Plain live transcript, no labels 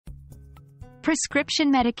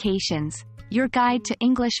Prescription medications, your guide to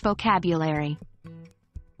English vocabulary.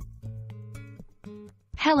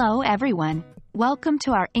 Hello everyone, welcome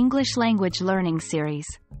to our English language learning series.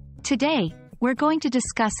 Today, we're going to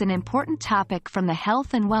discuss an important topic from the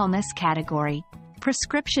health and wellness category,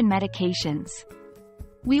 prescription medications.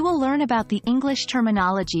 We will learn about the English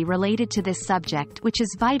terminology related to this subject, which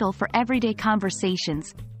is vital for everyday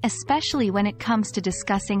conversations, especially when it comes to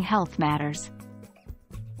discussing health matters.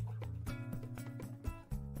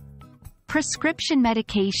 Prescription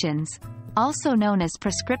medications, also known as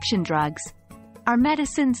prescription drugs, are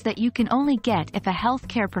medicines that you can only get if a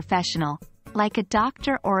healthcare professional, like a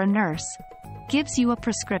doctor or a nurse, gives you a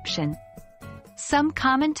prescription. Some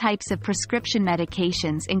common types of prescription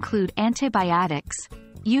medications include antibiotics,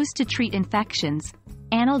 used to treat infections,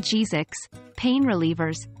 analgesics, pain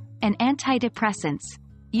relievers, and antidepressants,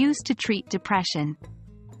 used to treat depression.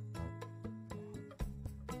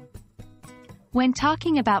 When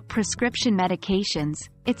talking about prescription medications,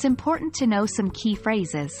 it's important to know some key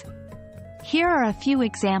phrases. Here are a few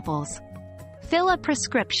examples. Fill a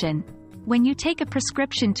prescription. When you take a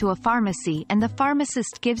prescription to a pharmacy and the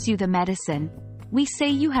pharmacist gives you the medicine, we say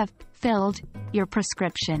you have filled your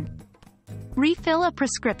prescription. Refill a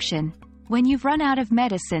prescription. When you've run out of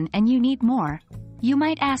medicine and you need more, you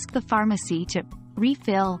might ask the pharmacy to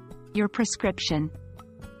refill your prescription.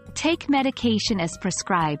 Take medication as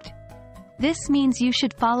prescribed. This means you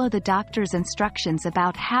should follow the doctor's instructions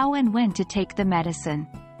about how and when to take the medicine.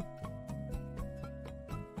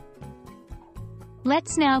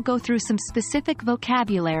 Let's now go through some specific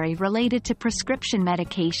vocabulary related to prescription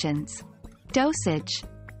medications. Dosage.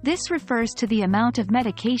 This refers to the amount of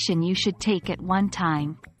medication you should take at one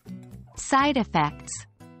time. Side effects.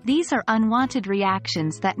 These are unwanted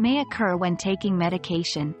reactions that may occur when taking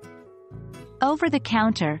medication.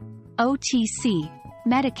 Over-the-counter, OTC,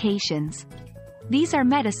 medications. These are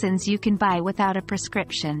medicines you can buy without a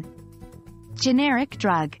prescription. Generic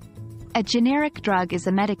drug. A generic drug is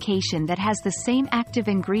a medication that has the same active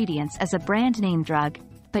ingredients as a brand name drug,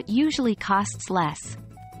 but usually costs less.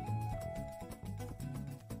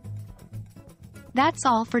 That's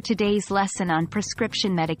all for today's lesson on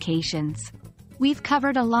prescription medications. We've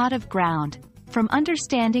covered a lot of ground, from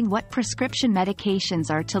understanding what prescription medications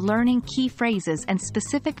are to learning key phrases and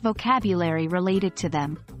specific vocabulary related to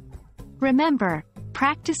them. Remember,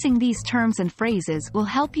 practicing these terms and phrases will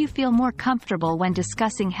help you feel more comfortable when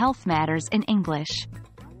discussing health matters in English.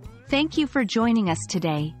 Thank you for joining us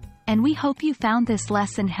today, and we hope you found this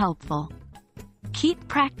lesson helpful. Keep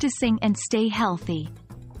practicing and stay healthy.